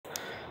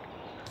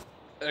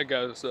Hey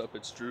guys, what's up?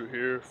 It's Drew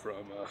here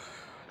from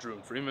Drew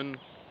and Freeman,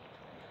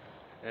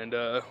 and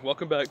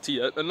welcome back to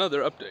yet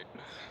another update.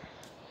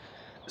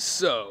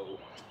 So,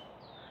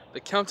 the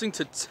counting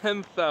to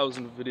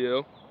 10,000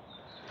 video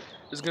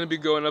is going to be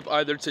going up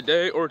either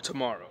today or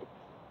tomorrow.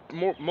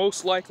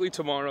 Most likely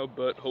tomorrow,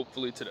 but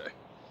hopefully today.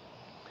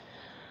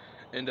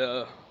 And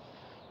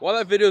while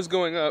that video is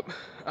going up,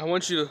 I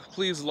want you to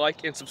please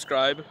like and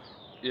subscribe,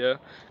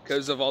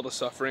 because of all the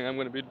suffering I'm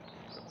going to be,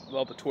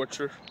 all the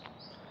torture.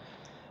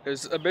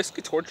 I'm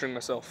basically torturing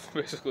myself,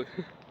 basically.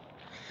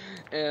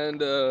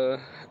 And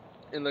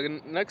in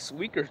the next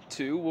week or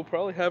two, we'll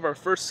probably have our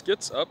first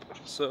skits up,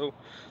 so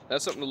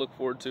that's something to look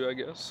forward to, I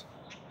guess.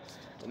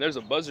 And there's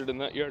a buzzard in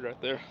that yard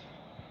right there.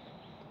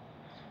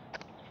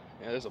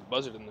 Yeah, there's a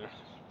buzzard in there,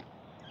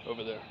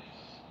 over there,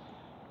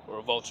 or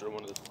a vulture,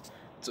 one of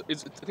the. I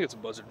think it's a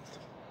buzzard.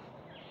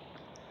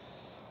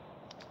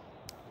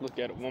 Look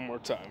at it one more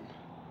time.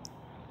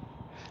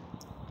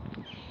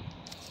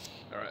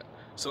 All right.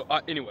 So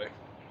anyway.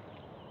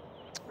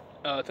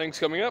 Things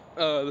coming up.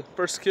 Our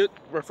first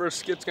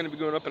skit's going to be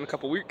going up in a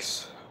couple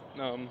weeks.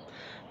 Be on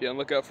the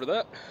lookout for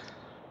that.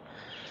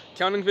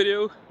 Counting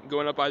video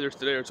going up either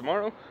today or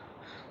tomorrow.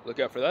 Look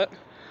out for that.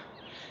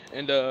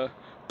 And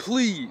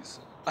please,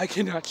 I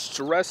cannot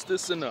stress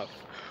this enough.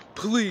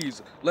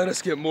 Please let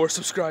us get more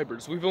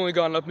subscribers. We've only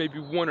gone up maybe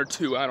 1 or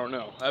 2. I don't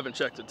know. I haven't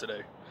checked it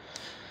today.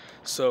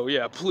 So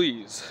yeah,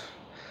 please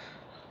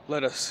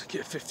let us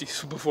get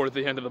 50 before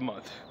the end of the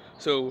month.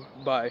 So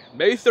by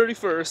May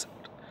 31st.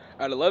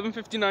 At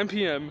 11:59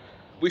 p.m.,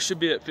 we should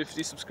be at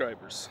 50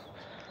 subscribers.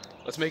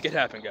 Let's make it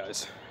happen,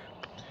 guys.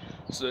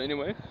 So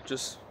anyway,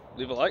 just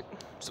leave a like,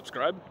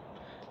 subscribe,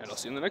 and I'll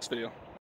see you in the next video.